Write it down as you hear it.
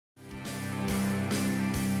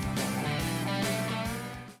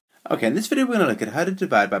Okay, in this video we're going to look at how to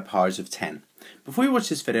divide by powers of 10. Before you watch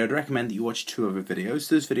this video, I'd recommend that you watch two other videos.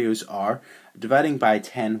 Those videos are dividing by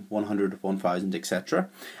 10, 100, 1000, etc.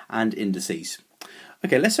 and indices.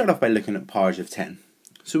 Okay, let's start off by looking at powers of 10.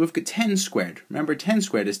 So we've got 10 squared. Remember, 10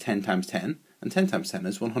 squared is 10 times 10, and 10 times 10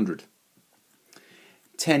 is 100.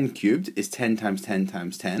 10 cubed is 10 times 10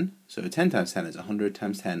 times 10, so 10 times 10 is 100,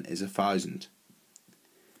 times 10 is 1000.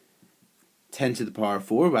 10 to the power of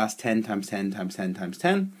 4, well, that's 10 times 10 times 10 times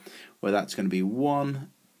 10, well, that's going to be 1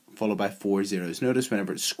 followed by 4 zeros. Notice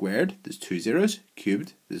whenever it's squared, there's 2 zeros,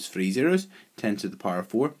 cubed, there's 3 zeros, 10 to the power of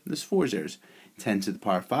 4, there's 4 zeros. 10 to the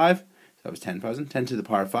power of 5, so that was 10,000, 10 to the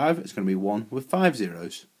power of 5, it's going to be 1 with 5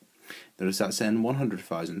 zeros. Notice that's then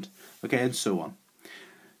 100,000, okay, and so on.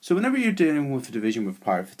 So whenever you're dealing with a division with a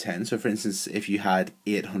power of 10, so for instance, if you had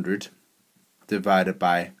 800 divided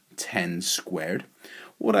by 10 squared,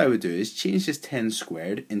 what I would do is change this 10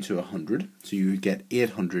 squared into 100, so you would get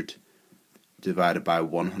 800 divided by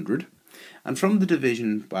 100. And from the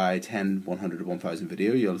division by 10, 100, 1000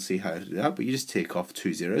 video, you'll see how to do that, but you just take off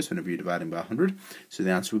 2 zeros whenever you're dividing by 100, so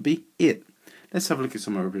the answer would be 8. Let's have a look at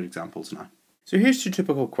some other examples now. So here's two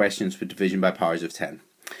typical questions for division by powers of 10.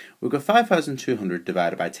 We've got 5200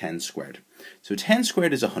 divided by 10 squared. So 10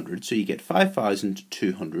 squared is 100, so you get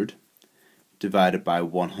 5200 divided by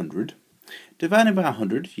 100. Dividing by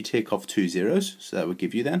 100, you take off 2 zeros, so that would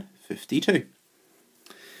give you then 52.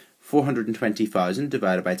 420,000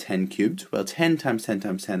 divided by 10 cubed, well 10 times 10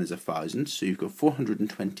 times 10 is 1000, so you've got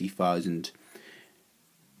 420,000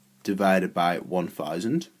 divided by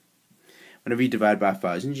 1000. Whenever you divide by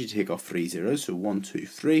 1000, you take off 3 zeros, so 1, 2,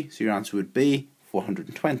 3, so your answer would be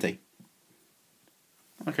 420.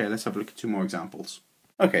 Okay, let's have a look at two more examples.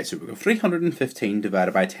 Okay, so we've got 315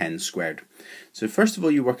 divided by 10 squared. So first of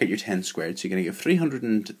all, you work out your 10 squared, so you're going to get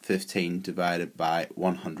 315 divided by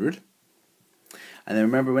 100. And then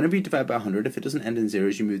remember, whenever you divide by 100, if it doesn't end in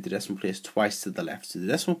zeros, you move the decimal place twice to the left. So the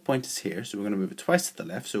decimal point is here, so we're going to move it twice to the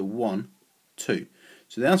left, so 1, 2.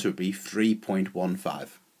 So the answer would be 3.15.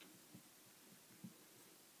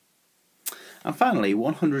 And finally,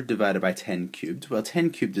 100 divided by 10 cubed. Well,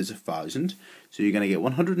 10 cubed is 1000, so you're going to get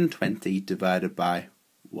 120 divided by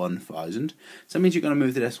 1000. So that means you're going to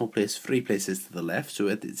move the decimal place 3 places to the left. So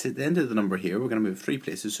at the end of the number here, we're going to move 3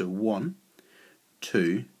 places. So 1,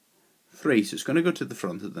 2, 3. So it's going to go to the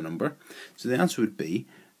front of the number. So the answer would be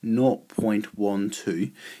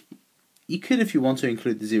 0.12. You could, if you want to,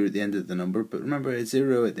 include the 0 at the end of the number, but remember, a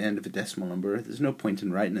 0 at the end of a decimal number, there's no point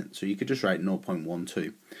in writing it, so you could just write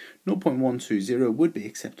 0.12. 0.120 would be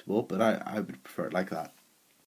acceptable, but I would prefer it like that.